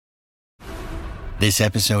This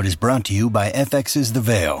episode is brought to you by FX's The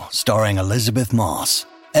Veil, starring Elizabeth Moss.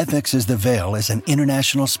 FX's The Veil is an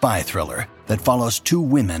international spy thriller that follows two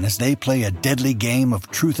women as they play a deadly game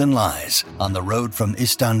of truth and lies on the road from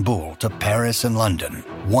Istanbul to Paris and London.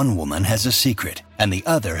 One woman has a secret, and the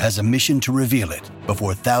other has a mission to reveal it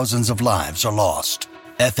before thousands of lives are lost.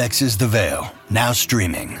 FX's The Veil, now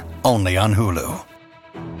streaming, only on Hulu.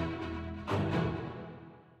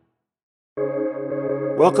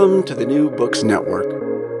 Welcome to the New Books Network.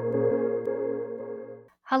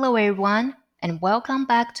 Hello, everyone, and welcome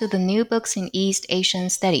back to the New Books in East Asian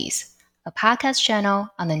Studies, a podcast channel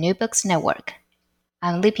on the New Books Network.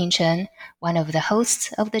 I'm Liping Chen, one of the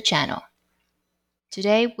hosts of the channel.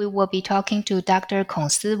 Today, we will be talking to Dr. Kong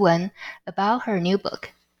Si-wen about her new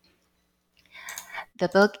book. The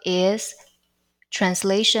book is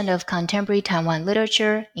Translation of Contemporary Taiwan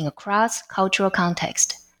Literature in a Cross-Cultural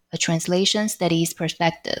Context, a Translation Studies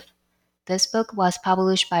Perspective. This book was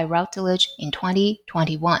published by Routledge in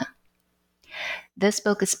 2021. This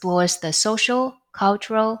book explores the social,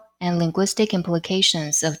 cultural, and linguistic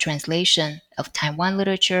implications of translation of Taiwan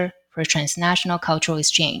literature for transnational cultural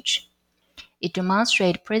exchange. It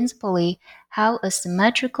demonstrates principally how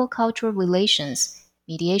asymmetrical cultural relations,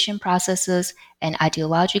 mediation processes, and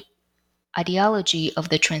ideology of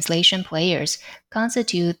the translation players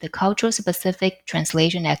constitute the cultural-specific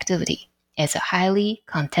translation activity as a highly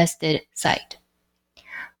contested site,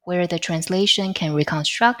 where the translation can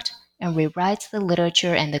reconstruct and rewrite the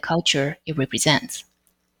literature and the culture it represents.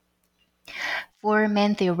 Four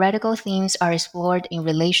main theoretical themes are explored in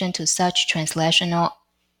relation to such translational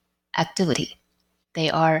activity. They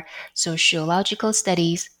are sociological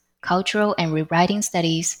studies, cultural and rewriting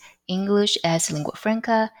studies, English as lingua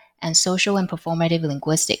franca, and social and performative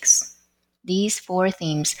linguistics. These four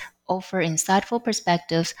themes offer insightful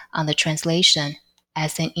perspectives on the translation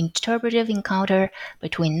as an interpretive encounter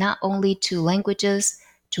between not only two languages,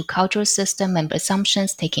 two cultural systems and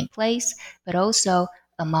assumptions taking place, but also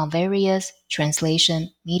among various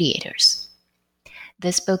translation mediators.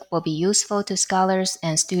 This book will be useful to scholars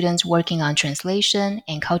and students working on translation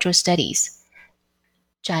and cultural studies,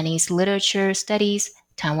 Chinese literature studies,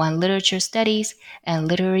 Taiwan literature studies, and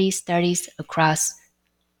literary studies across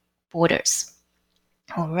borders.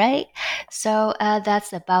 All right, so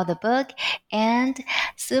that's about the book. And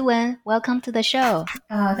Si-wen, welcome to the show.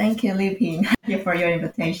 Thank you, Liping, for your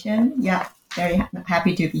invitation. Yeah, very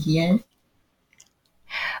happy to be here.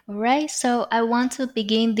 All right, so I want to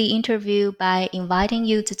begin the interview by inviting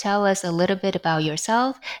you to tell us a little bit about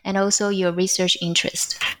yourself and also your research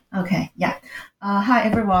interest. Okay, yeah. Hi,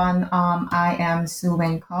 everyone. I am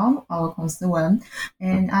Si-wen Kong, or Kong Si-wen,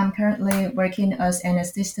 and I'm currently working as an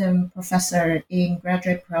assistant professor in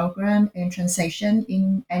graduate program in translation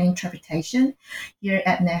and interpretation here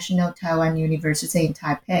at National Taiwan University in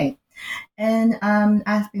Taipei. And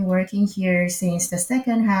I've been working here since the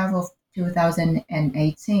second half of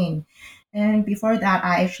 2018. And before that,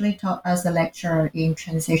 I actually taught as a lecturer in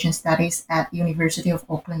translation studies at University of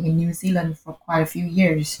Auckland in New Zealand for quite a few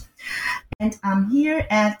years. And I'm here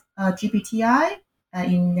at GPTI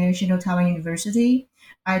in National Taiwan University.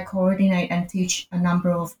 I coordinate and teach a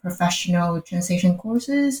number of professional translation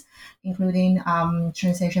courses, including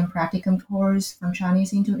translation practicum course from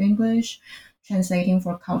Chinese into English, translating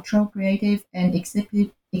for cultural, creative, and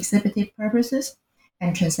exhibitive purposes,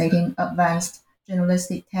 and translating advanced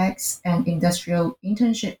journalistic texts and industrial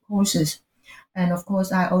internship courses. And of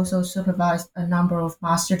course, I also supervised a number of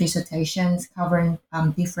master dissertations covering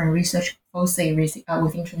different research foci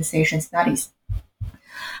within translation studies.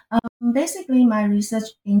 Basically, my research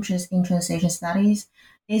interest in translation studies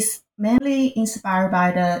is mainly inspired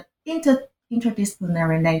by the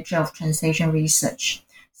interdisciplinary nature of translation research.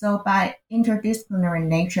 So by interdisciplinary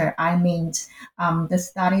nature, I mean the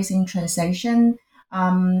studies in translation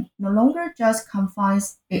no longer just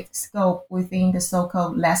confines its scope within the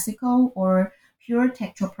so-called lexical or pure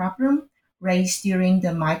textual problem raised during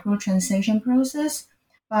the micro-translation process,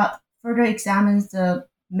 but further examines the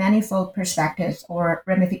manifold perspectives or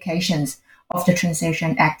ramifications of the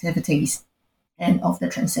translation activities and of the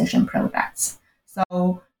translation products.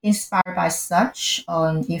 So inspired by such,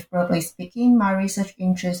 if broadly speaking, my research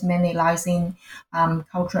interest mainly lies in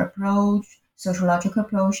cultural approach, sociological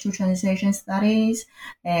approach to translation studies,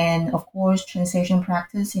 and of course, translation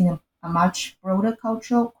practice in a much broader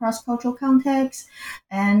cross-cultural context.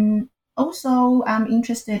 And also, I'm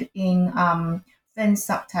interested in fan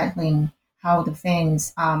subtitling, how the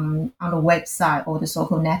fans on the website or the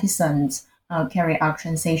so-called netizens carry out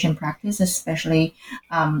translation practice, especially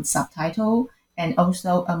subtitle, and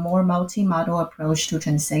also a more multimodal approach to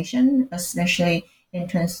translation, especially in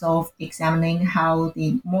terms of examining how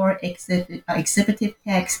the more exhibitive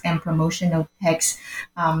text and promotional text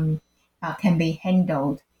can be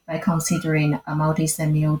handled by considering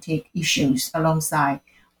multi-semiotic issues alongside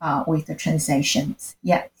with the translations.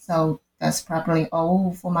 Yeah, so that's probably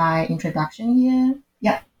all for my introduction here.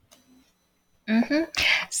 Yeah.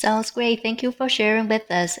 Sounds great. Thank you for sharing with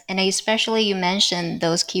us. And especially you mentioned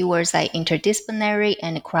those keywords like interdisciplinary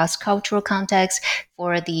and cross-cultural context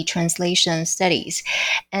for the translation studies.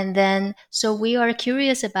 And then, so we are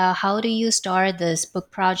curious about how do you start this book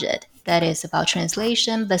project that is about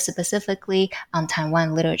translation, but specifically on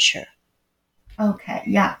Taiwan literature? Okay,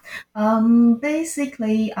 yeah.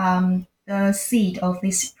 Basically, the seed of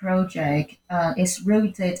this project is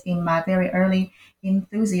rooted in my very early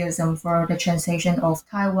enthusiasm for the translation of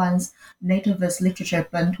Taiwan's nativist literature,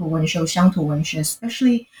 本土文学、乡土文学,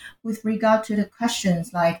 especially with regard to the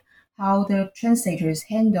questions like how the translators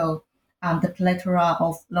handle the plethora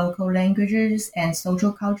of local languages and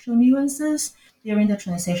social cultural nuances during the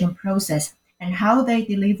translation process, and how they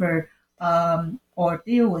deliver or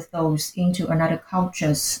deal with those into another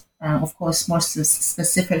cultures. Of course, more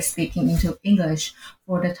specifically speaking, into English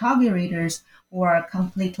for the target readers who are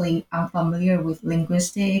completely unfamiliar with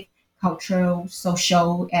linguistic, cultural,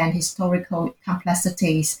 social, and historical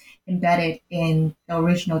complexities embedded in the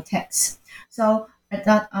original text. So at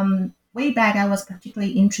that way back, I was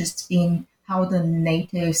particularly interested in how the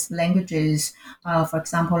native languages, for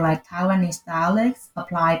example, like Taiwanese dialects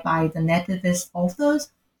applied by the nativist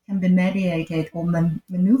authors, can be mediated or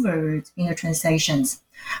maneuvered in the translations.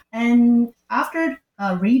 And after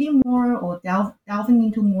reading more or delving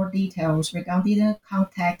into more details regarding the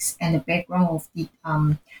context and the background of the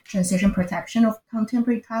translation protection of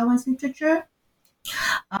contemporary Taiwanese literature,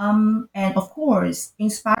 and of course,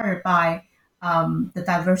 inspired by the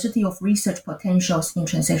diversity of research potentials in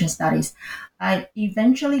translation studies, I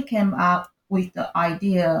eventually came up with the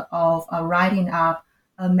idea of writing up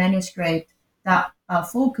a manuscript that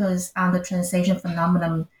focus on the translation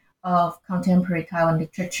phenomenon of contemporary Taiwan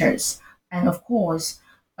literatures. And of course,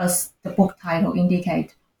 as the book title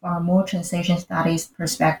indicates, from a more translation studies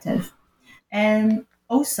perspective. And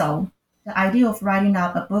also, the idea of writing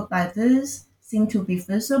up a book like this seemed to be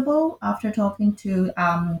feasible after talking to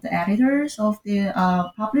the editors of the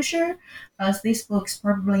publisher, as this book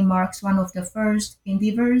probably marks one of the first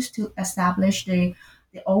endeavors to establish the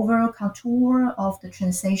overall contour of the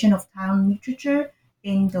translation of Taiwan literature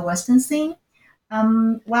in the Western scene.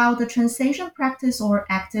 While the translation practice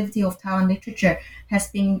or activity of Taiwan literature has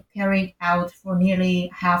been carried out for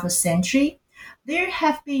nearly half a century, there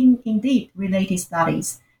have been indeed related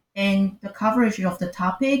studies, and the coverage of the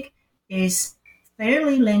topic is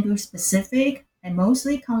fairly language specific and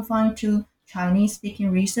mostly confined to Chinese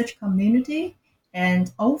speaking research community,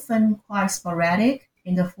 and often quite sporadic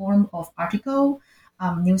in the form of article,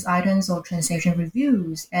 news items or translation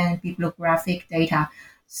reviews and bibliographic data.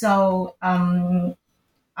 So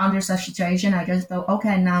under such situation, I just thought,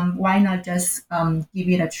 okay, now why not just give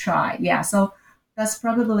it a try? Yeah, so that's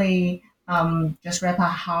probably just wrap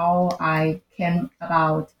up how I came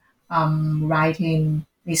about writing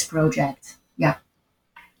this project. Yeah.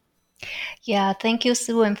 Yeah, thank you,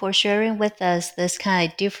 Suwen, for sharing with us this kind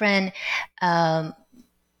of different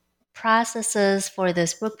processes for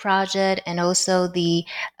this book project, and also the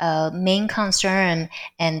main concern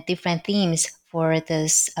and different themes for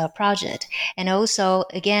this project. And also,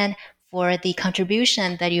 again, for the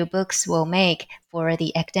contribution that your books will make for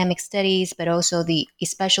the academic studies, but also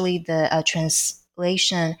especially the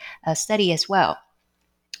translation study as well.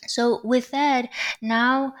 So with that,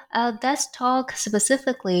 now let's talk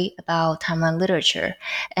specifically about Taiwan literature,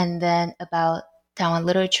 and then about Taiwan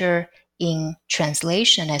literature in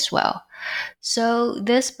translation as well. So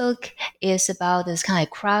this book is about this kind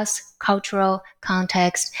of cross-cultural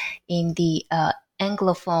context in the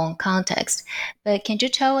Anglophone context. But can you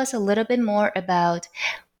tell us a little bit more about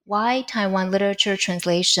why Taiwan literature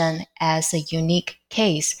translation as a unique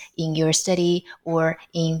case in your study or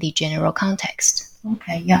in the general context?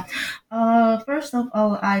 Okay, yeah. First of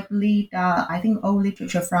all, I believe I think all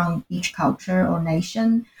literature from each culture or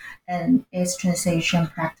nation and its translation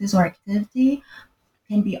practice or activity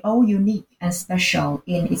can be all unique and special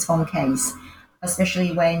in its own case,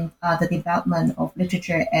 especially when the development of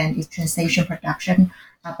literature and its translation production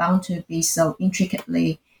are bound to be so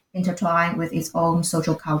intricately intertwined with its own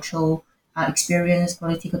social cultural experience,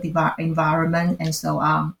 political environment, and so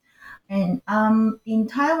on. And in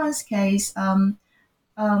Taiwan's case, the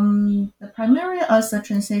primary as a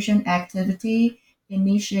translation activity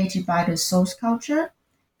initiated by the source culture,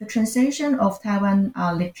 the translation of Taiwan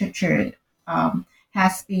literature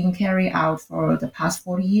has been carried out for the past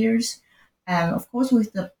 40 years. And of course,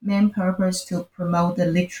 with the main purpose to promote the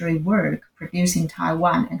literary work produced in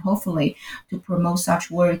Taiwan and hopefully to promote such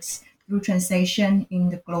works through translation in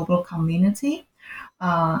the global community,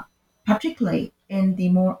 particularly in the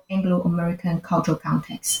more Anglo-American cultural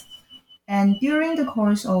context. And during the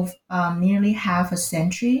course of nearly half a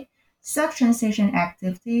century, such translation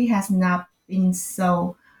activity has not been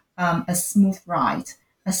so a smooth ride,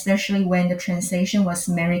 especially when the translation was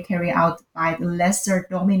mainly carried out by the lesser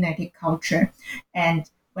dominated culture, and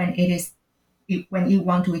when you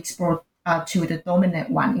want to export to the dominant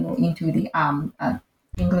one, into the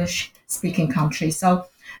English speaking country. So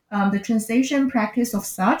the translation practice of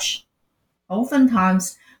such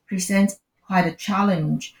oftentimes presents quite a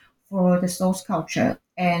challenge for the source culture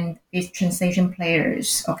and its translation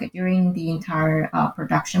players, okay, during the entire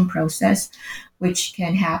production process, which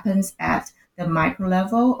can happen at the micro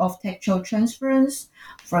level of textual transference.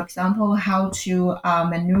 For example, how to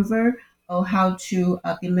maneuver or how to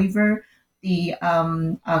deliver the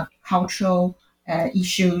cultural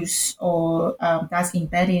issues or that's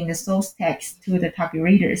embedded in the source text to the target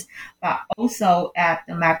readers, but also at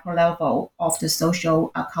the macro level of the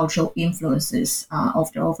social cultural influences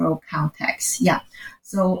of the overall context. Yeah,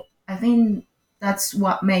 so I think that's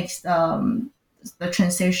what makes the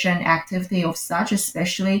translation activity of such,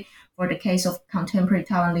 especially for the case of contemporary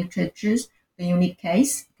Taiwan literatures, the unique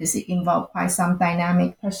case because it involves quite some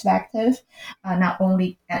dynamic perspective, not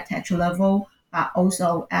only at textual level, but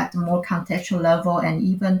also at the more contextual level and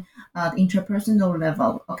even the interpersonal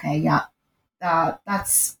level. Okay, yeah.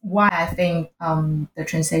 That's why I think the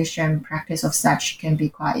translation practice of such can be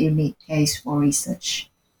quite a unique case for research.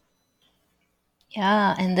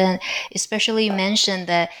 Yeah, and then especially you mentioned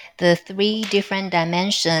that the three different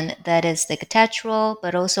dimension that is like textual,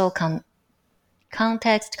 but also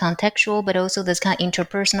contextual, but also this kind of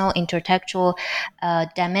interpersonal, intertextual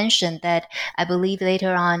dimension that I believe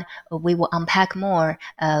later on we will unpack more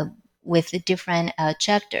with the different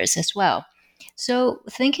chapters as well. So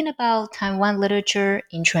thinking about Taiwan literature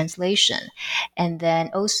in translation, and then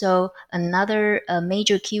also another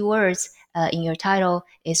major keywords in your title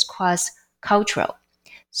is cross-cultural.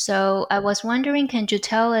 So I was wondering, can you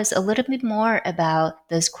tell us a little bit more about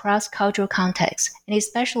this cross-cultural context, and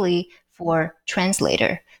especially for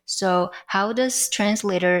translator? So how does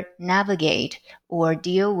translator navigate or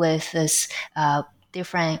deal with this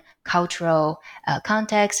different cultural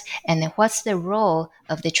context, and then what's the role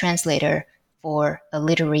of the translator for a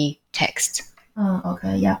literary text?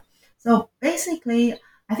 Okay, yeah. So basically,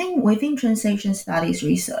 I think within translation studies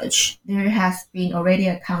research, there has been already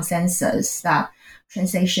a consensus that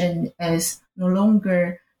translation is no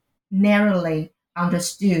longer narrowly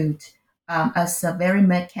understood as a very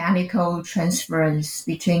mechanical transference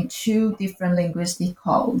between two different linguistic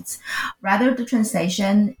codes. Rather, the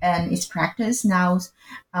translation and its practice now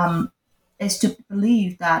is to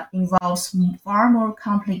believe that involves far more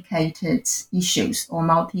complicated issues or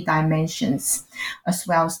multi-dimensions, as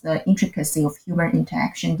well as the intricacy of human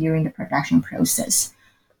interaction during the production process.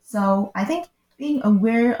 So I think being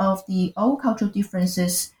aware of the all cultural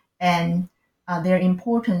differences and their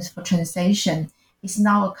importance for translation is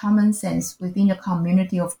now a common sense within a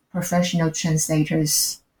community of professional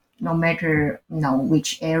translators, no matter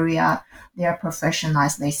which area they are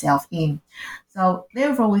professionalized themselves in. So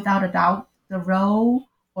therefore, without a doubt, the role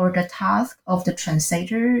or the task of the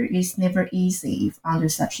translator is never easy under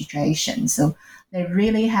such situations. So they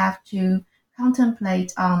really have to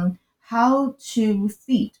contemplate on how to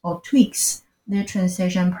fit or tweaks their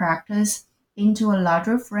translation practice into a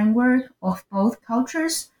larger framework of both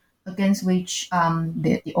cultures against which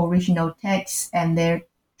the original text and their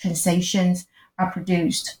translations are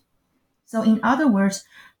produced. So in other words,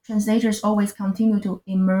 translators always continue to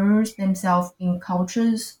immerse themselves in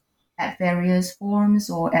cultures at various forms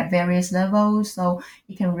or at various levels. So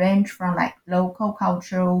it can range from like local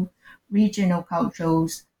cultural, regional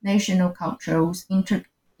cultures, national cultures,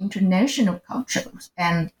 international cultures,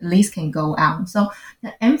 and the list can go on. So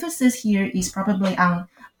the emphasis here is probably on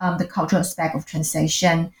the cultural aspect of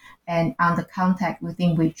translation and on the context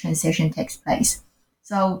within which translation takes place.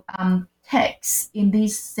 So text in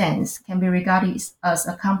this sense can be regarded as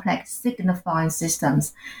a complex signifying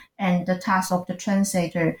systems, and the task of the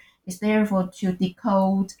translator is therefore to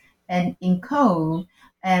decode and encode,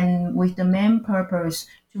 and with the main purpose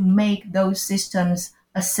to make those systems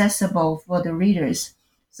accessible for the readers.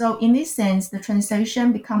 So in this sense, the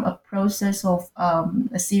translation become a process of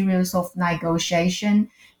a series of negotiation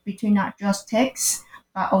between not just texts,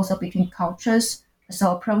 but also between cultures,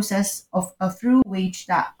 So a process of through which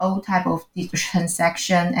that all type of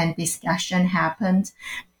transaction and discussion happened,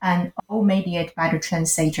 and all mediated by the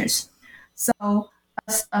translators. So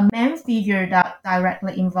as a main figure that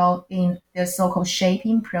directly involved in the so-called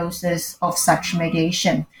shaping process of such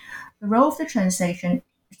mediation, the role of the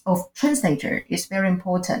translator is very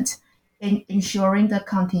important in ensuring the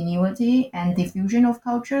continuity and diffusion of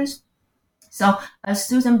cultures. So, as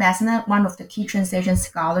Susan Bassnett, one of the key translation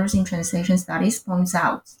scholars in translation studies, points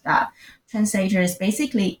out that translators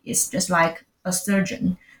basically is just like a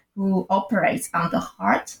surgeon who operates on the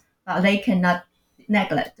heart, but they cannot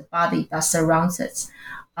neglect the body that surrounds it.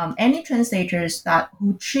 Any translators that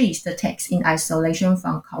who treats the text in isolation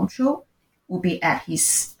from culture will be at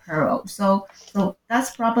his peril. So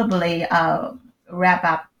that's probably wrap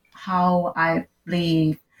up how I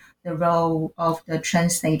believe the role of the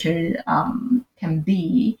translator can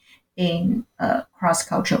be in a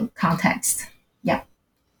cross-cultural context. Yeah.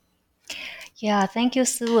 Yeah, thank you,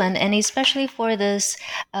 Sue, and especially for this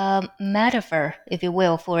metaphor, if you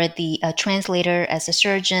will, for the translator as a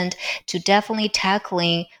surgeon to definitely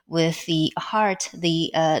tackling with the heart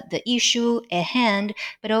the issue at hand,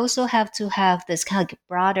 but also have to have this kind of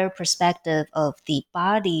broader perspective of the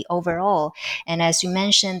body overall. And as you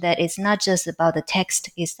mentioned, that it's not just about the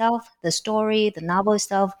text itself, the story, the novel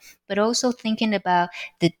itself, but also thinking about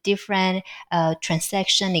the different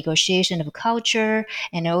transaction, negotiation of culture,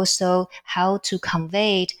 and also how to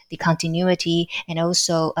convey the continuity and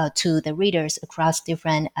also to the readers across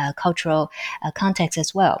different cultural contexts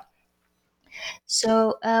as well.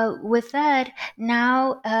 So with that,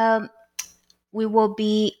 now we will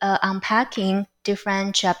be unpacking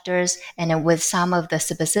different chapters and with some of the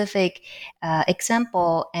specific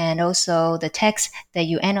example and also the text that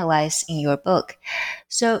you analyze in your book.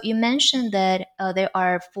 So you mentioned that there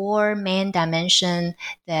are four main dimensions,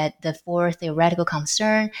 that the four theoretical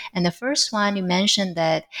concern, and the first one you mentioned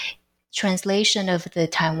that translation of the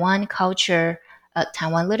Taiwan culture,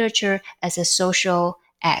 Taiwan literature as a social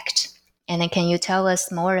act. And then can you tell us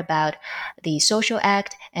more about the social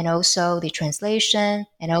act and also the translation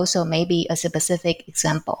and also maybe a specific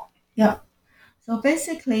example? Yeah. So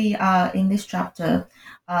basically, in this chapter,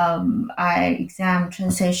 I examine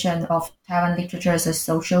translation of Taiwan literature as a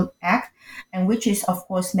social act, and which is, of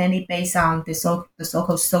course, mainly based on the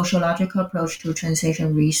so-called sociological approach to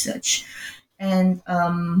translation research, and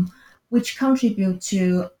which contribute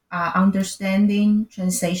to understanding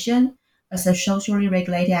translation as a socially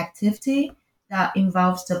regulated activity that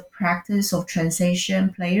involves the practice of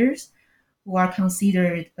translation players who are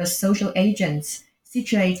considered as social agents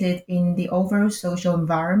situated in the overall social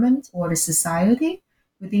environment or the society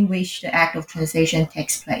within which the act of translation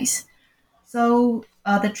takes place. So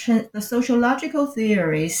the sociological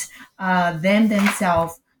theories then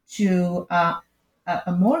themselves to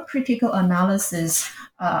a more critical analysis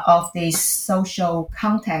of the social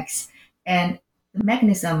context and the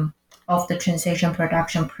mechanism of the translation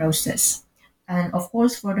production process. And of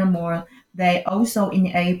course, furthermore, they also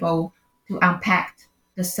enable to unpack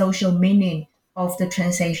the social meaning of the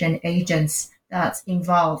translation agents that's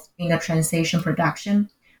involved in the translation production,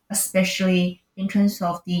 especially in terms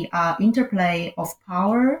of the interplay of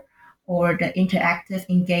power or the interactive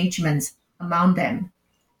engagements among them.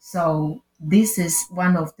 So this is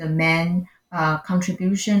one of the main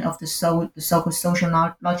contribution of the so-called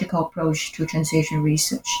sociological approach to translation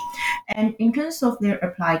research. And in terms of their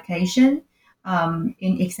application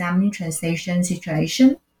in examining translation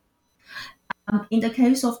situation, in the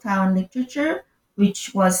case of Taiwan literature,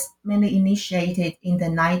 which was mainly initiated in the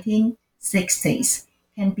 1960s,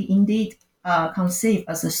 can be indeed conceived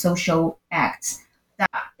as a social act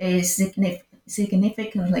that is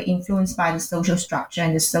significantly influenced by the social structure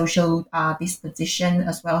and the social disposition,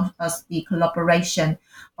 as well as the collaboration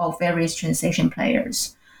of various translation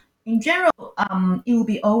players. In general, it will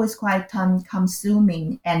be always quite time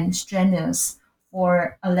consuming and strenuous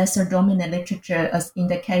for a lesser dominant literature, as in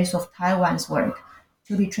the case of Taiwan's work,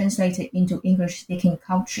 to be translated into English speaking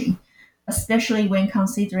country, especially when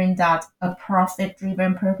considering that a profit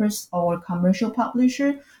driven purpose or commercial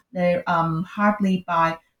publisher, they hardly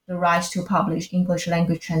buy the rights to publish English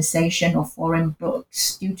language translation of foreign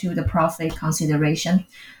books due to the profit consideration.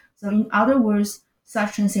 So, in other words,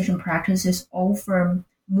 such translation practices often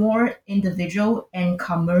more individual and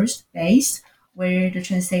commerce based, where the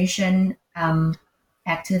translation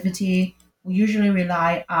activity will usually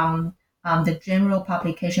rely on the general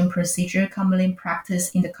publication procedure commonly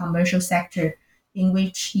practiced in the commercial sector, in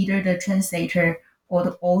which either the translator or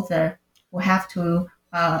the author will have to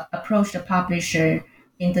approach the publisher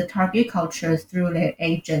in the target culture through their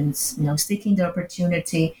agents, seeking the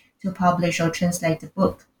opportunity to publish or translate the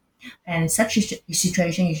book. And such a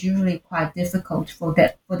situation is usually quite difficult for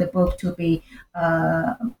the book to be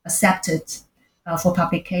accepted for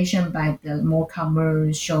publication by the more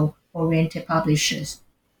commercial oriented publishers.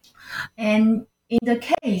 And in the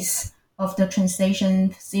case of the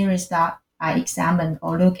translation series that I examined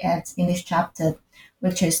or look at in this chapter,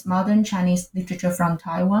 which is Modern Chinese Literature from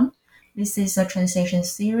Taiwan, this is a translation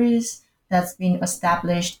series that's been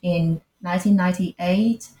established in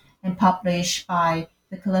 1998 and published by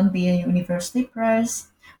the Columbia University Press.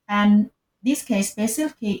 And this case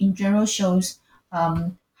basically in general shows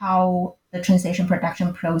how the translation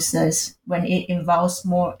production process, when it involves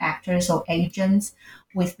more actors or agents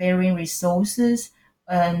with varying resources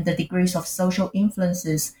and the degrees of social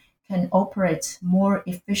influences, can operate more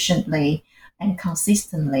efficiently and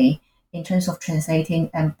consistently in terms of translating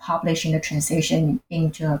and publishing the translation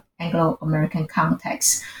into Anglo-American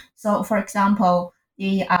context. So, for example,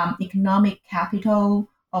 the economic capital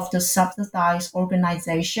of the subsidized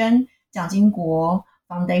organization, Jiang Jingguo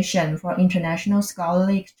Foundation for International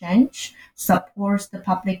Scholarly Exchange, supports the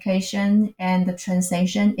publication and the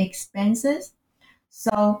translation expenses.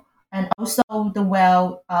 So, and also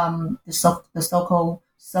the so-called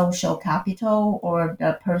social capital or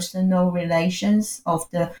the personal relations of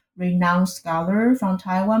the renowned scholar from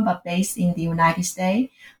Taiwan but based in the United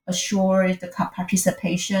States assure the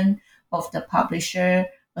participation of the publisher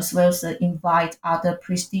as well as invite other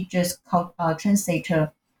prestigious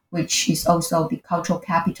translator, which is also the cultural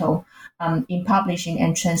capital, in publishing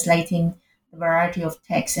and translating a variety of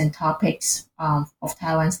texts and topics of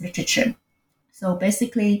Taiwan's literature. So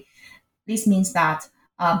basically, this means that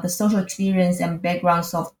the social experience and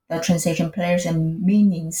backgrounds of the translation players and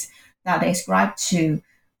meanings that they ascribe to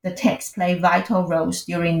the text play vital roles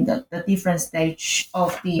during the different stage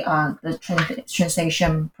of the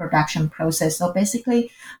translation production process. So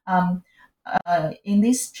basically, in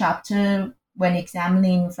this chapter, when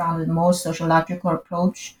examining from the more sociological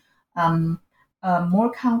approach,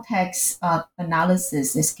 more context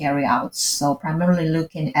analysis is carried out. So primarily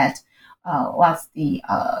looking at what's the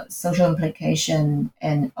social implication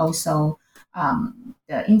and also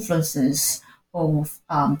the influences of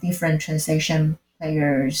different translation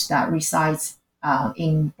players that resides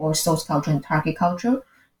in both source culture and target culture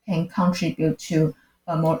can contribute to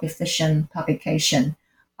a more efficient publication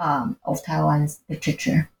of Taiwan's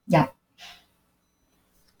literature. Yeah.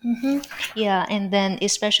 Mm-hmm. Yeah, and then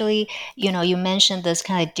especially, you mentioned this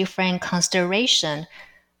kind of different consideration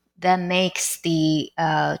that makes the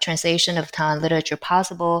translation of Taiwan literature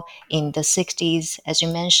possible in the 60s. As you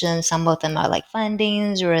mentioned, some of them are like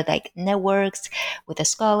fundings or like networks with the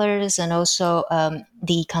scholars and also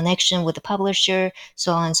the connection with the publisher,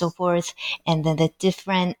 so on and so forth, and then the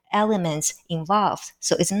different elements involved.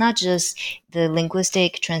 So it's not just the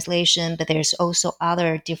linguistic translation, but there's also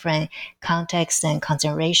other different contexts and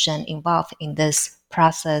consideration involved in this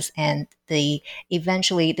process and the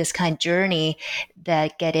eventually this kind of journey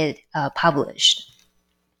that get it published.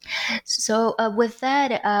 So with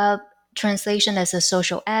that, translation as a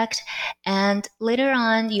social act, and later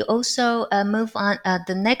on you also move on.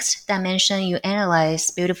 The next dimension you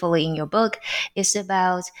analyze beautifully in your book is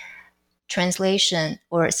about translation,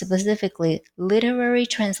 or specifically literary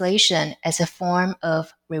translation as a form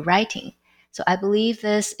of rewriting. So I believe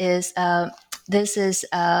this is a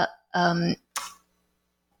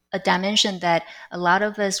dimension that a lot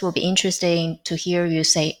of us will be interested in to hear you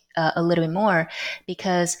say a little bit more,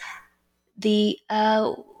 because the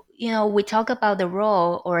we talk about the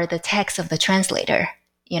role or the text of the translator,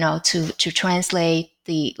 to translate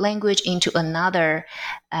the language into another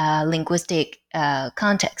linguistic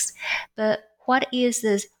context. But what is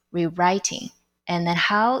this rewriting? And then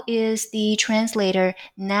how is the translator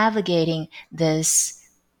navigating this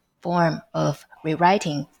form of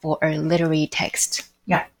rewriting for a literary text?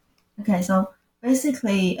 Yeah. Okay, so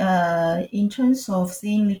basically, in terms of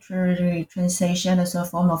seeing literary translation as a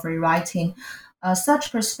form of rewriting,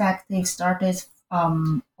 such perspective started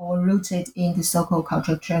or rooted in the so-called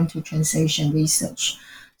cultural term to translation research.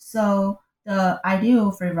 So the idea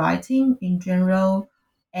of rewriting in general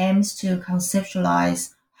aims to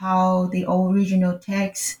conceptualize how the original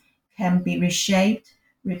text can be reshaped,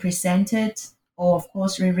 represented, or of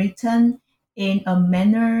course rewritten in a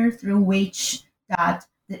manner through which that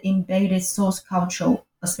the embedded source culture,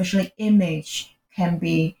 especially image, can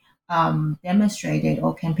be demonstrated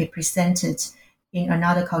or can be presented in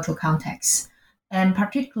another cultural context. And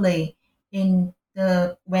particularly when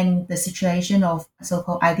the situation of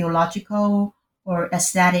so-called ideological or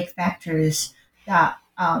aesthetic factors that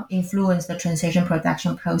influence the translation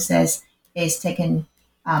production process is taken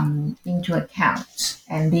into account.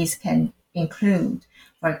 And these can include,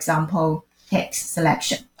 for example, text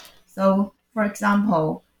selection. So, for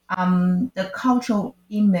example, the cultural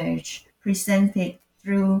image presented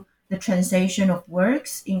through the translation of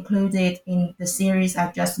works included in the series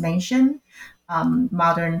I just mentioned,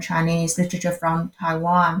 Modern Chinese Literature from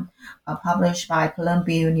Taiwan, published by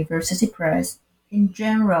Columbia University Press, in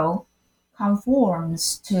general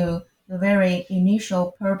conforms to the very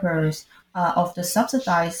initial purpose of the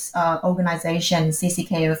subsidized organization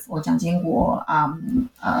CCKF or Jiangjinguo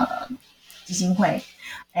Jixinhui,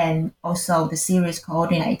 and also the series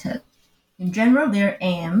coordinator. In general, their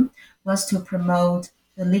aim was to promote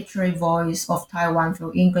the literary voice of Taiwan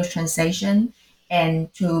through English translation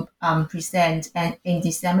and to present and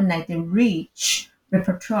disseminate the rich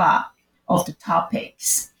repertoire of the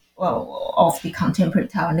topics of the contemporary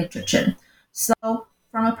Taiwan literature. So,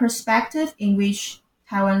 from a perspective in which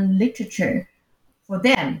Taiwan literature, for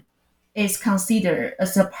them, is considered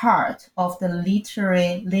as a part of the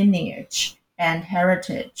literary lineage and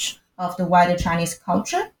heritage of the wider Chinese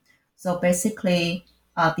culture. So basically,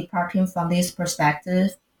 departing from this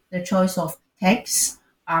perspective, the choice of texts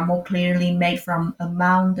are more clearly made from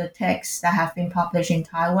among the texts that have been published in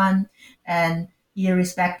Taiwan, and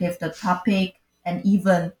irrespective of the topic and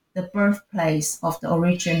even the birthplace of the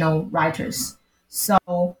original writers.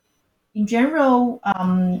 So in general,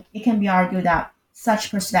 it can be argued that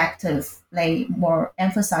such perspective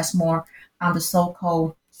emphasize more on the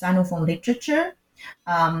so-called Sinophone literature,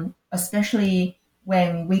 especially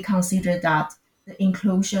when we consider that the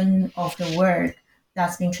inclusion of the work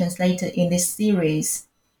that's been translated in this series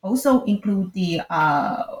also include the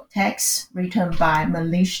texts written by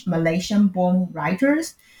Malaysian-born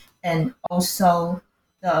writers, and also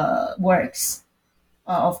the works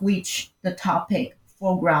of which the topic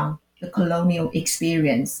foreground the colonial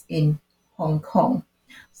experience in Hong Kong.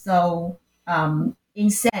 So,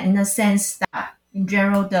 in a sense that, in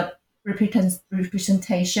general, the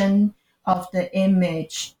representation of the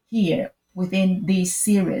image here within this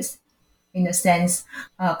series, in a sense,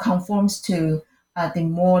 conforms to the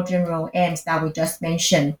more general aims that we just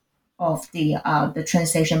mentioned of the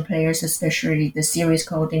translation players, especially the series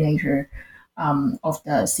coordinator of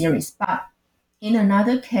the series. But in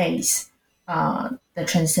another case, the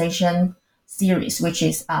translation series, which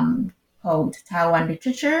is called Taiwan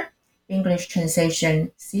Literature English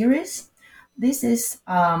Translation Series. This is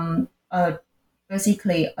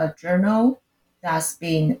basically a journal that's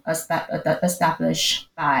been established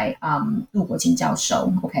by Du Guoqing 教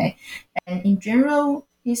授. Okay, and in general,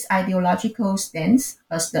 his ideological stance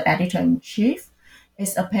as the editor-in-chief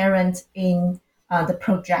is apparent in the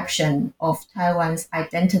projection of Taiwan's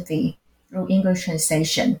identity through English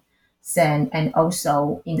translation, and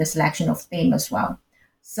also in the selection of theme as well.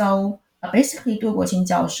 So basically, Du Guoqing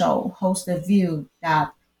教授 holds the view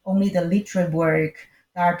that only the literary work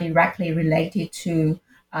that are directly related to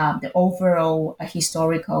the overall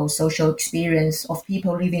historical social experience of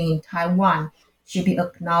people living in Taiwan should be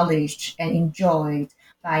acknowledged and enjoyed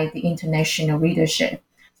by the international readership.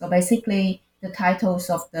 So basically, the titles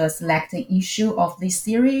of the selected issue of this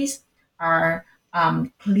series are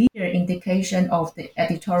clear indication of the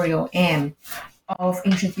editorial aim of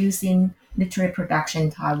introducing literary production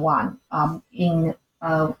in Taiwan in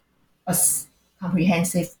as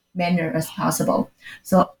comprehensive manner as possible.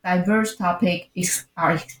 So diverse topics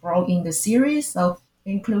are explored in the series, so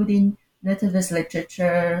including nativist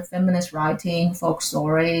literature, feminist writing, folk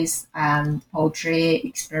stories, and poetry,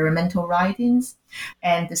 experimental writings.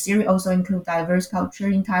 And the series also includes diverse culture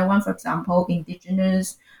in Taiwan, for example,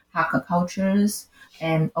 indigenous Hakka cultures,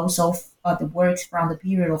 and also the works from the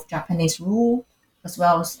period of Japanese rule, as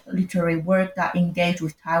well as literary work that engage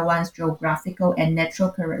with Taiwan's geographical and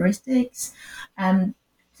natural characteristics.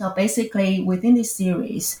 So basically, within this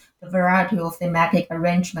series, the variety of thematic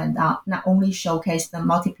arrangement not only showcase the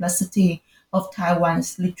multiplicity of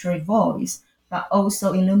Taiwan's literary voice, but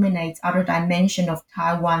also illuminates other dimensions of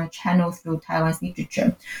Taiwan channeled through Taiwan's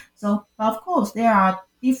literature. So, but of course, there are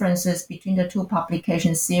differences between the two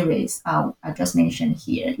publication series I just mentioned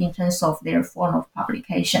here in terms of their form of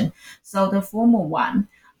publication. So the former one,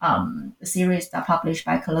 the series that published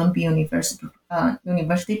by Columbia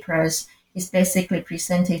University Press, is basically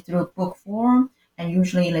presented through book form, and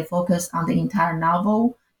usually they focus on the entire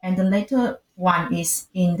novel. And the later one is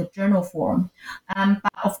in the journal form. But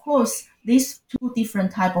of course, these two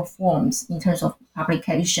different type of forms in terms of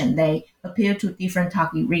publication, they appeal to different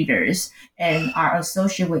target readers and are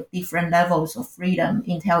associated with different levels of freedom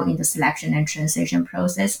entailed in the selection and translation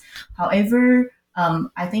process. However,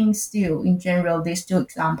 I think still, in general, these two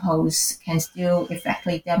examples can still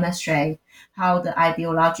effectively demonstrate how the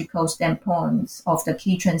ideological standpoints of the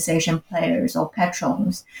key translation players or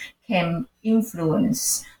patrons can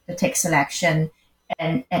influence the text selection,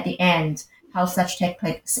 and at the end, how such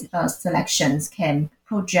text selections can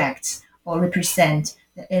project or represent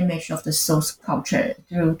the image of the source culture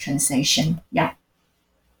through translation. Yeah.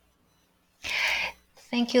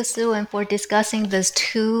 Thank you, Suwen, for discussing these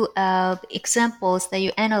two examples that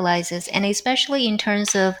you analyzes, and especially in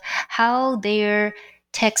terms of how their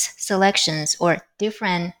text selections or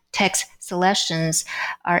different text selections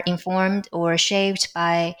are informed or shaped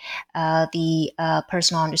by the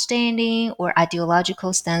personal understanding or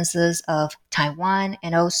ideological stances of Taiwan,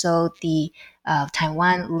 and also the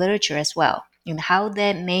Taiwan literature as well, and how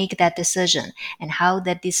they make that decision and how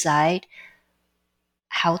they decide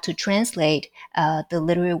how to translate the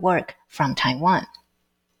literary work from Taiwan.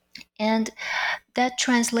 And that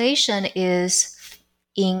translation is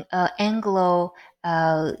in an Anglophone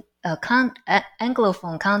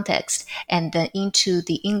context and then into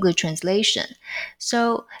the English translation.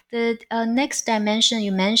 So the next dimension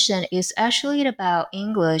you mentioned is actually about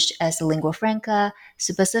English as a lingua franca,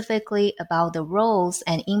 specifically about the roles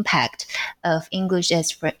and impact of English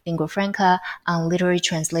as lingua franca on literary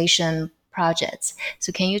translation projects.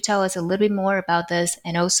 So can you tell us a little bit more about this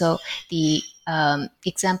and also the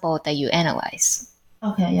example that you analyze?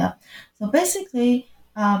 Okay, yeah. So basically,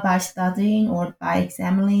 by studying or by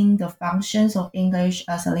examining the functions of English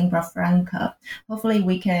as a lingua franca, hopefully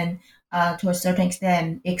we can, to a certain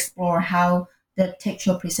extent, explore how the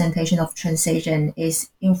textual presentation of translation is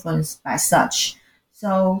influenced by such.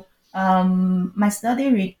 So my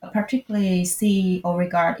study particularly see or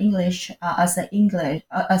regard English as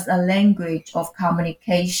as a language of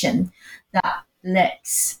communication that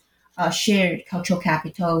lacks shared cultural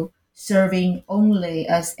capital, serving only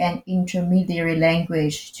as an intermediary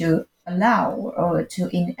language to allow or to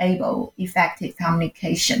enable effective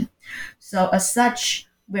communication. So, as such,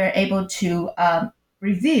 we're able to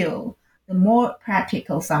reveal the more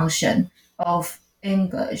practical function of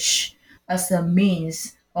English as a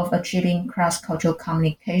means of achieving cross-cultural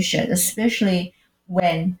communication, especially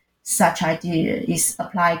when such idea is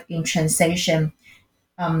applied in translation.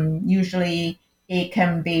 Usually, it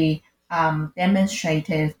can be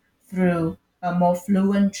demonstrated through a more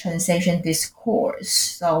fluent translation discourse.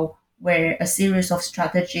 So, where a series of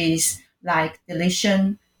strategies like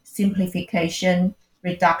deletion, simplification,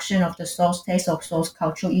 reduction of the source text or source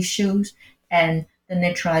cultural issues, and the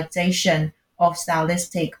neutralization of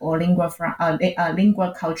stylistic or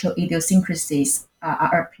lingua cultural idiosyncrasies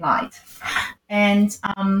are applied. And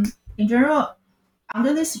in general,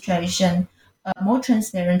 under this situation, a more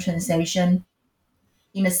transparent translation,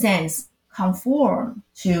 in a sense, conform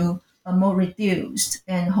to a more reduced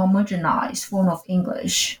and homogenized form of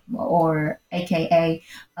English, or AKA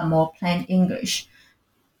a more plain English.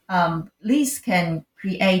 This can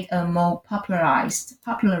create a more popularized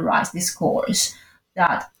discourse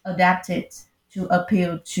that adapted to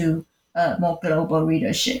appeal to a more global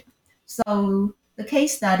readership. So the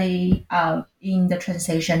case study in the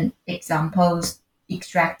translation examples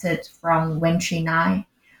extracted from Wen Chi Nai,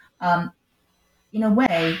 um, in a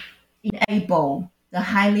way, enable the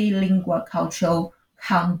highly lingua cultural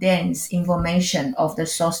condensed information of the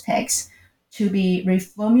source text to be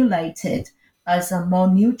reformulated as a more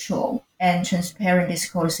neutral and transparent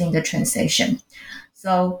discourse in the translation.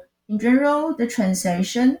 So, in general, the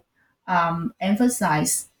translation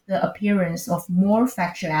emphasizes the appearance of more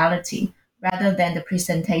factuality rather than the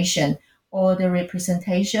presentation or the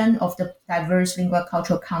representation of the diverse lingua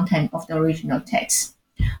cultural content of the original text.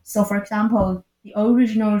 So, for example, the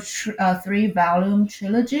original three-volume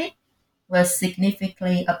trilogy was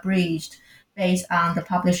significantly abridged based on the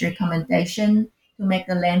publisher recommendation to make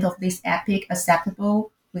the length of this epic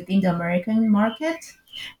acceptable within the American market.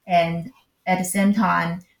 And at the same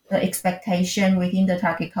time, the expectation within the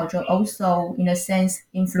target culture also, in a sense,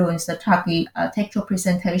 influenced the target textual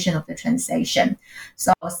presentation of the translation.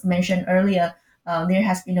 So, as mentioned earlier, there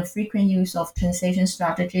has been a frequent use of translation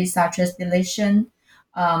strategies such as deletion,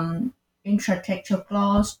 intratextual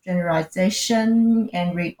clause, generalization,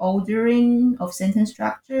 and reordering of sentence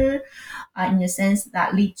structure, in a sense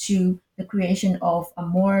that lead to the creation of a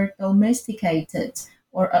more domesticated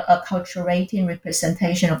or acculturating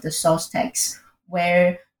representation of the source text,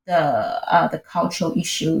 where the cultural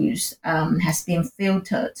issues has been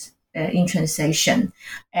filtered in translation,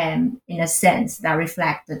 and in a sense that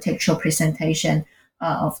reflect the textual presentation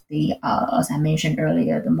of the, as I mentioned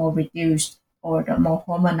earlier, the more reduced or the more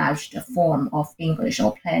harmonized form of English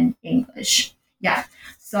or plain English. Yeah.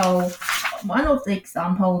 So one of the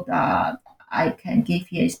examples that I can give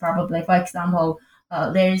here is probably, for example,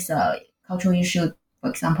 there is a cultural issue, for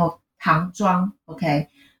example, 唐装, okay,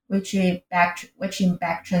 which in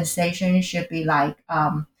back translation should be like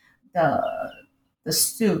the the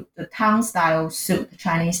suit, the Tang style suit, the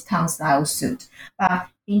Chinese Tang style suit. But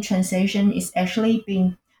in translation, it's actually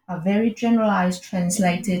been very generalized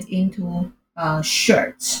translated into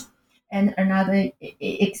shirts. And another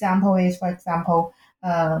example is, for example,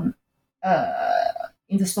 in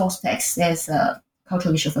the source text, there's a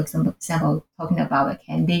cultural issue, for example talking about a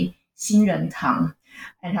candy, 新人糖.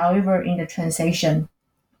 And however, in the translation,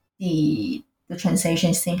 the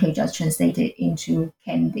translation simply just translated into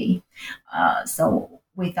candy. So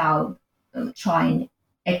without trying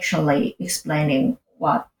actually explaining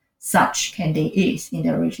what such candy is in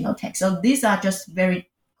the original text. So these are just very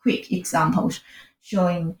quick examples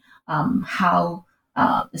showing how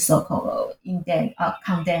the so-called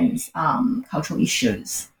condensed cultural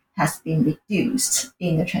issues has been reduced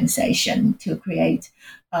in the translation to create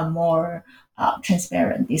a more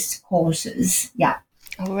transparent discourses. Yeah.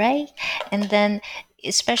 All right. And then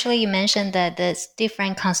especially you mentioned that there's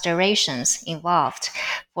different considerations involved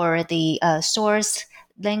for the source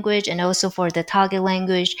language and also for the target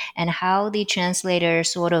language, and how the translator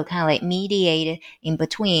sort of kind of like mediate in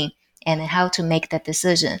between and how to make that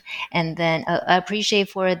decision. And then I appreciate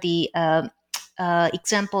for the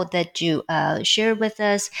example that you shared with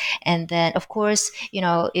us. And then, of course,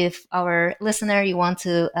 if our listener, you want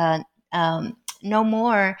to know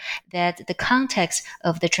more that the context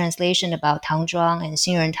of the translation about 唐装 and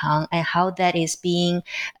新人堂 and how that is being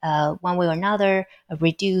one way or another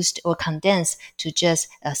reduced or condensed to just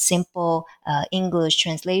a simple English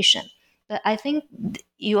translation. But I think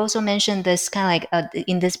you also mentioned this kind of like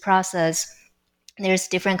in this process, there's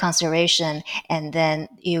different consideration, and then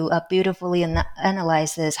you beautifully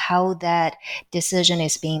analyze this, how that decision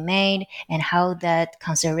is being made and how that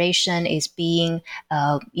consideration is being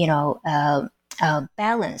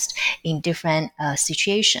balanced in different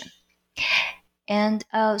situation. And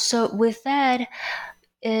so with that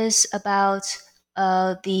is about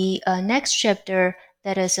the next chapter,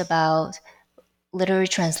 that is about literary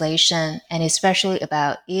translation, and especially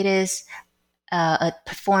about it is a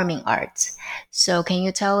performing art. So can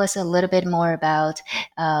you tell us a little bit more about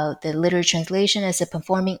the literary translation as a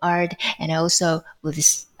performing art, and also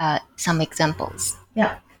with some examples?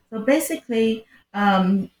 Yeah. So basically,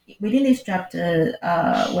 within this chapter,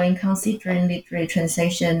 when considering literary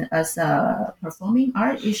translation as a performing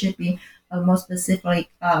art, it should be more specifically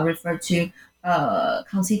referred to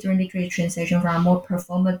considering literary translation from a more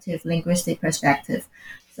performative linguistic perspective.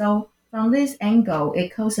 So from this angle,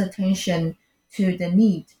 it calls attention to the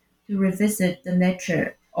need to revisit the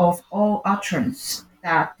nature of all utterance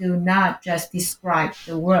that do not just describe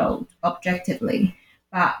the world objectively,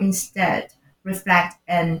 but instead reflect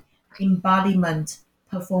an embodiment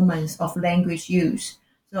performance of language use.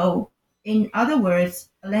 So, in other words,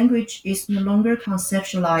 a language is no longer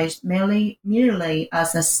conceptualized merely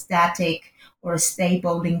as a static or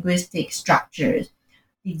stable linguistic structure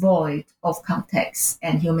devoid of context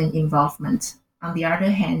and human involvement. On the other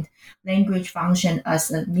hand, language functions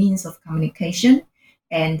as a means of communication,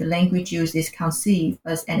 and the language use is conceived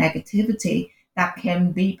as an activity that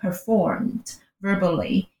can be performed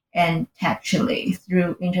verbally and tactually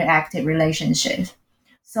through interactive relationships.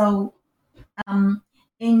 So,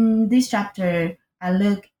 in this chapter, I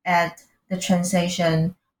look at the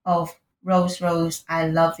translation of Rose, Rose, I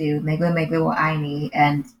love you, 玫瑰玫瑰我爱你,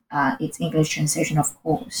 and its English translation, of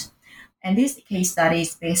course. And this case study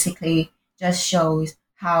basically just shows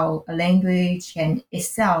how a language can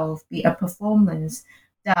itself be a performance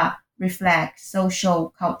that reflects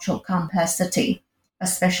social cultural complexity,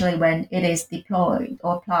 especially when it is deployed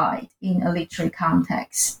or applied in a literary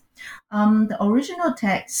context. The original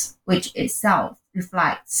text, which itself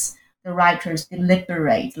reflects the writer's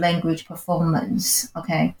deliberate language performance,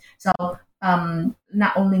 okay, so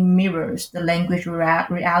not only mirrors the language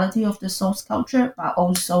reality of the source culture, but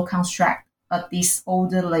also construct a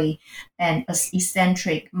disorderly and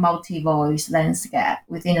eccentric multi-voice landscape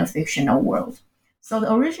within a fictional world. So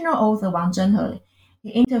the original author, Wang Zhenhe, he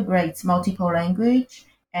integrates multiple language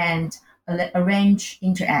and arrange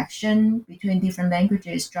interaction between different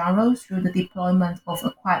languages genres through the deployment of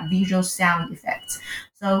a quite visual sound effects.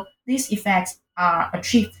 So these effects are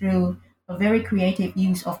achieved through a very creative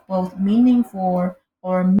use of both meaningful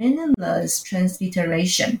or meaningless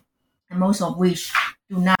transliteration, and most of which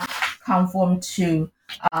do not conform to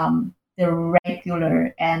the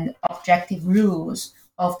regular and objective rules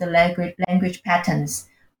of the language patterns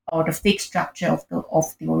or the fixed structure of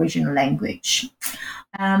the original language.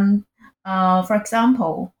 For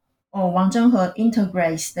example, Wang Zhenhe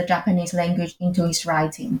integrates the Japanese language into his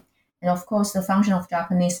writing. And of course, the function of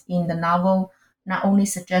Japanese in the novel not only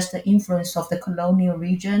suggests the influence of the colonial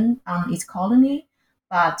region on its colony,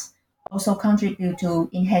 but also contribute to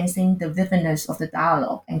enhancing the vividness of the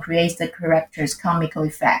dialogue and creates the characters' comical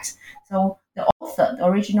effects. So the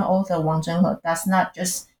original author Wang Zhenhe, does not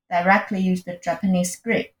just directly use the Japanese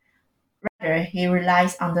script. Rather, he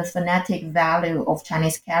relies on the phonetic value of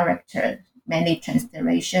Chinese characters, mainly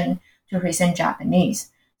transliteration to present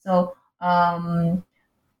Japanese. So,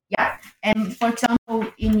 yeah, and for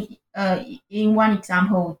example, in one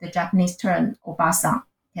example, the Japanese term "obasan,"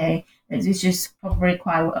 okay, this is probably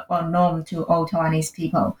quite well known to all Taiwanese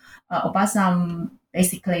people. Obasan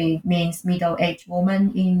basically means middle-aged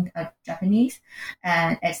woman in Japanese,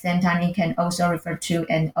 and at the same time, it can also refer to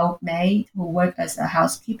an old maid who works as a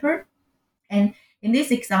housekeeper. And in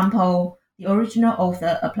this example, the original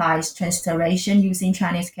author applies transliteration using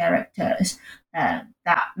Chinese characters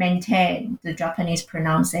that maintain the Japanese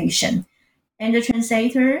pronunciation. And the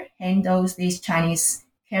translator handles these Chinese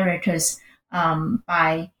characters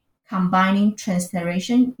by combining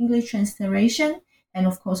transliteration, English transliteration, and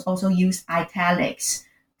of course also use italics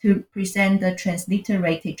to present the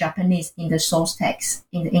transliterated Japanese in the source text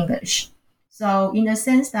in the English. So in the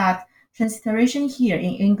sense that transliteration here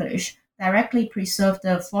in English directly preserve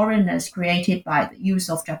the foreignness created by the use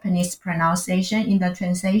of Japanese pronunciation in the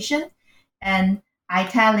translation, and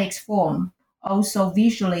italics form also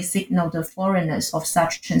visually signal the foreignness of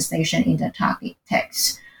such translation in the target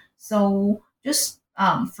text. So just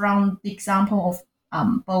from the example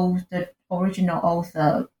of both the original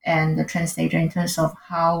author and the translator in terms of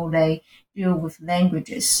how they deal with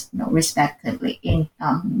languages, respectively in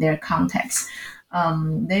their context,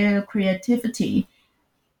 their creativity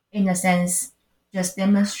in a sense, just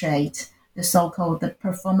demonstrate the so-called the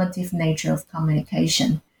performative nature of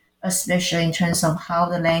communication, especially in terms of how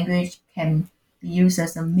the language can be used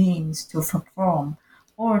as a means to perform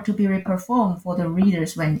or to be reperformed for the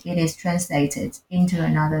readers when it is translated into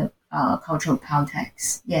another cultural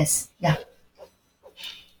context. Yes, yeah.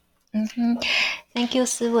 Mm-hmm. Thank you,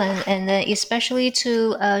 Siwen, and especially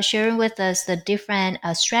to sharing with us the different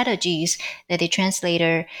strategies that the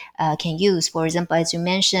translator can use. For example, as you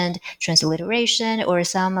mentioned, transliteration or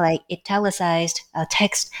some like italicized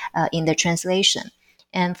text in the translation.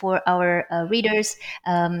 And for our readers,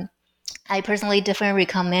 I personally definitely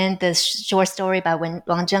recommend this short story by Wang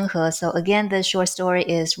Zhenhe. So again, the short story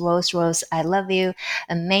is Rose, Rose, I Love You.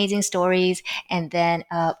 Amazing stories. And then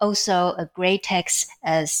also a great text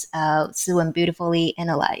as Siwen beautifully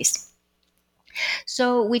analyzed.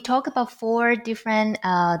 So we talk about 4 different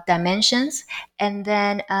dimensions, and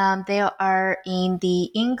then they are in the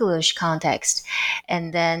English context.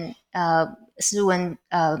 And then Siwen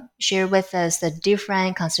shared with us the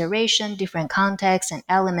different consideration, different contexts and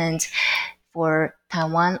elements for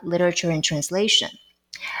Taiwan literature and translation.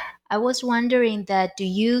 I was wondering that do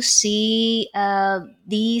you see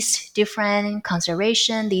these different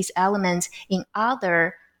consideration, these elements in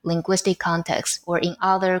other linguistic contexts or in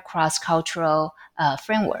other cross-cultural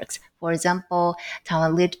frameworks? For example,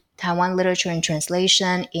 Taiwan literature and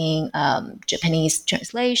translation in Japanese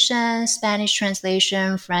translation, Spanish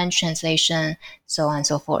translation, French translation, so on and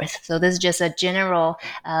so forth. So this is just a general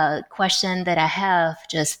question that I have,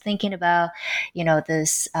 just thinking about,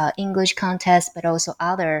 this English context, but also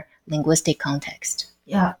other linguistic context.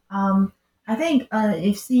 Yeah, I think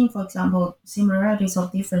if seeing, for example, similarities or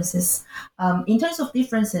differences, in terms of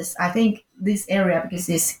differences, I think this area, because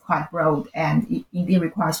it's quite broad and it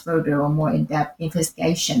requires further or more in-depth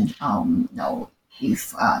investigation,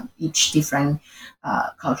 if each different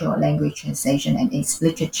cultural language translation and its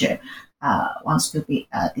literature wants to be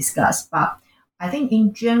discussed. But I think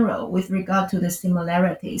in general, with regard to the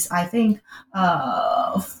similarities, I think,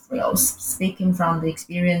 speaking from the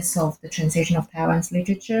experience of the translation of Taiwan's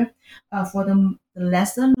literature, for the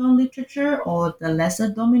lesser known literature or the lesser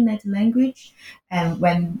dominant language, and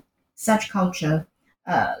when such culture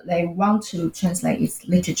they want to translate its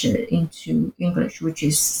literature into English, which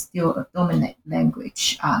is still a dominant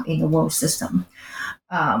language in the world system,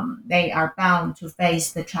 they are bound to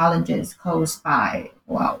face the challenges caused by,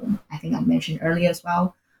 I think I mentioned earlier as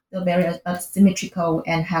well, the very asymmetrical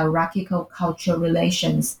and hierarchical cultural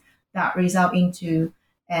relations that result into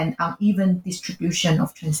an uneven distribution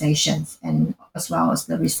of translations and as well as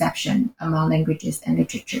the reception among languages and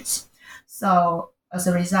literatures. So as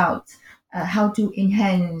a result, how to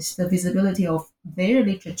enhance the visibility of their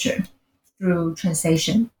literature through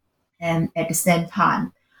translation and at the same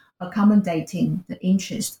time accommodating the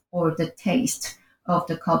interest or the taste of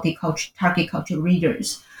the target culture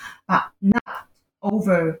readers. but not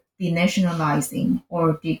over denationalizing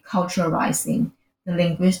or deculturalizing the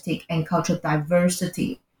linguistic and cultural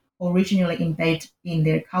diversity originally embedded in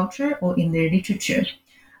their culture or in their literature.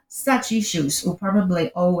 Such issues will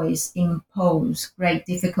probably always impose great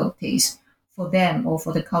difficulties for them or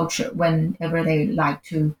for the culture whenever they like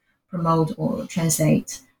to promote or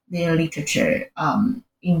translate their literature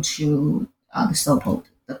into the so-called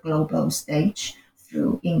the global stage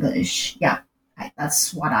through English. Yeah,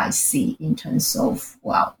 that's what I see in terms of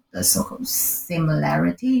the so-called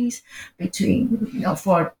similarities between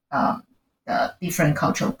for the different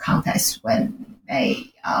cultural contexts when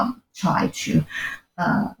they try to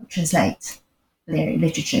translate their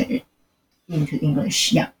literature into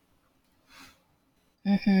English. Yeah.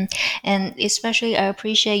 Mm-hmm. And especially, I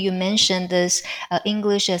appreciate you mentioned this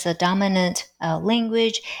English as a dominant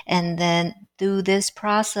language, and then through this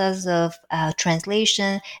process of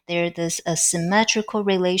translation, there's this asymmetrical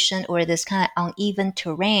relation or this kind of uneven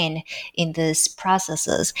terrain in these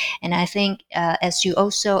processes. And I think, as you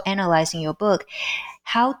also analyze in your book,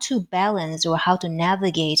 how to balance or how to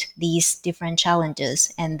navigate these different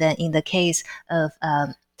challenges. And then in the case of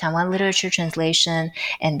Taiwan literature translation,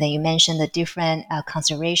 and then you mentioned the different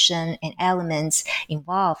consideration and elements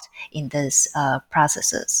involved in these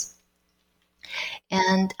processes.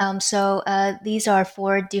 And so these are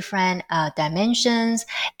four different dimensions.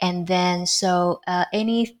 And then, so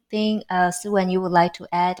anything, Sue, you would like to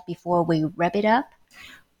add before we wrap it up?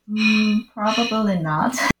 Probably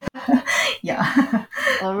not. Yeah.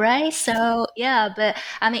 All right. So, yeah, but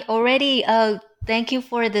I mean, already, thank you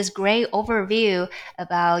for this great overview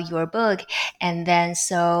about your book. And then,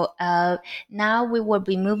 so now we will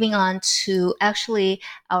be moving on to actually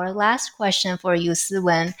our last question for you,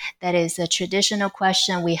 Siwen. That is a traditional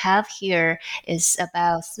question we have here is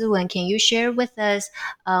about Siwen. Can you share with us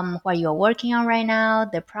what you're working on right now,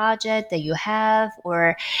 the project that you have,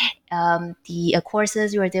 or the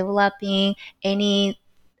courses you are developing, any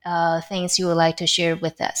things you would like to share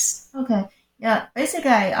with us? Okay. Yeah. Basically,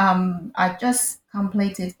 I just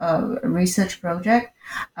completed a research project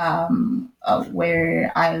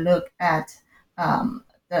where I look at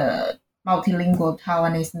the multilingual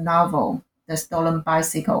Taiwanese novel, The Stolen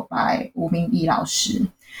Bicycle by Wu Mingyi 老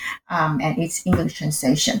师, and its English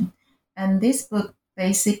translation. And this book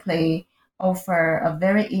basically offer a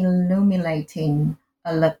very illuminating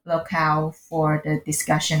locale for the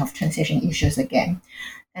discussion of translation issues again.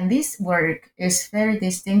 And this work is very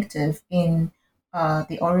distinctive in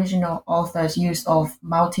the original author's use of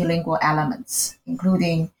multilingual elements,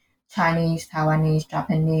 including Chinese, Taiwanese,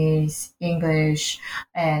 Japanese, English,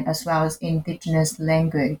 and as well as indigenous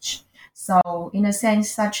language. So, in a sense,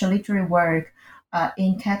 such a literary work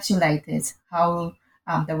encapsulated how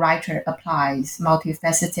the writer applies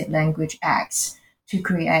multifaceted language acts to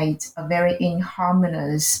create a very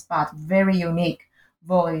inharmonious but very unique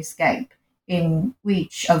voicescape in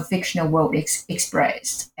which a fictional world is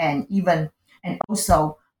expressed and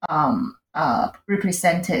also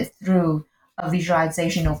represented through a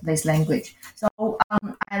visualization of this language. So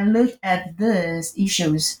I looked at these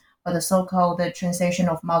issues of the so-called the translation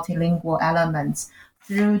of multilingual elements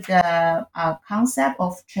through the concept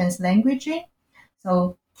of translanguaging.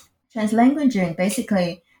 So translanguaging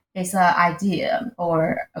basically is an idea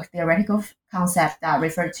or a theoretical concept that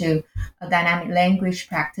refers to a dynamic language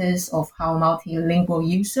practice of how multilingual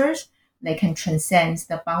users they can transcend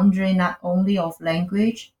the boundary not only of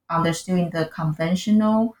language understood in the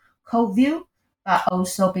conventional code view, but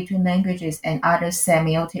also between languages and other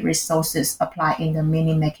semiotic resources applied in the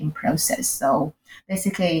meaning making process. So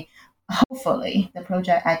basically, hopefully, the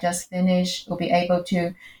project I just finished will be able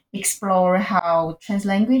to explore how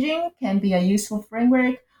translanguaging can be a useful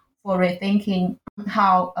framework for rethinking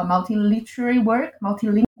how a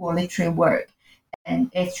multilingual literary work,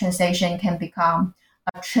 and its translation can become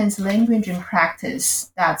a translanguaging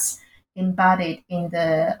practice that's embodied in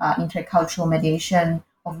the intercultural mediation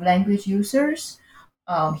of language users.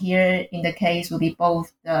 Here, in the case, will be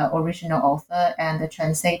both the original author and the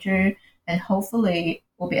translator, and hopefully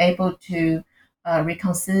will be able to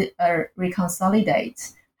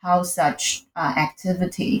reconsolidate how such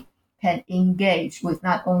activity can engage with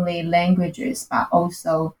not only languages but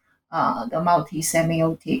also the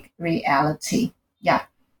multi-semiotic reality. Yeah.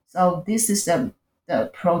 So this is the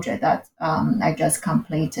project that I just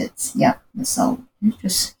completed. Yeah. So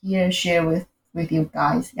just here share with you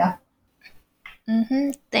guys. Yeah.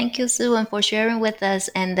 Thank you, Suwan, for sharing with us.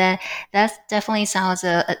 And that definitely sounds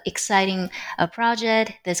a exciting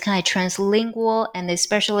project that's kind of translingual, and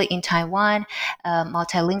especially in Taiwan,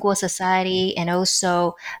 multilingual society, and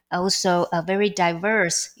also very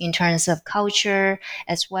diverse in terms of culture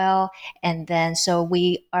as well. And then, so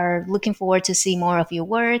we are looking forward to see more of your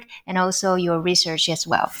work and also your research as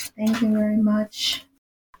well. Thank you very much.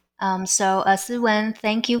 Suwan,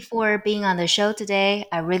 thank you for being on the show today.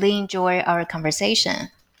 I really enjoy our conversation.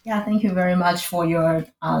 Yeah, thank you very much for your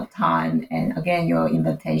time and again your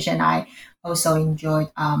invitation. I also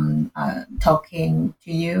enjoyed talking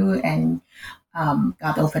to you and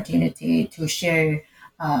got the opportunity to share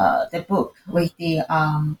the book with the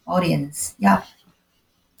audience. Yeah.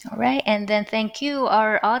 All right, and then thank you,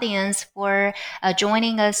 our audience, for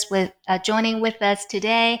joining with us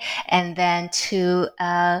today, and then to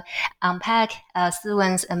unpack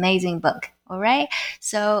Suwan's amazing book. All right,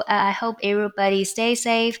 so I hope everybody stay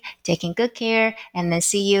safe, taking good care, and then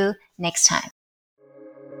see you next time.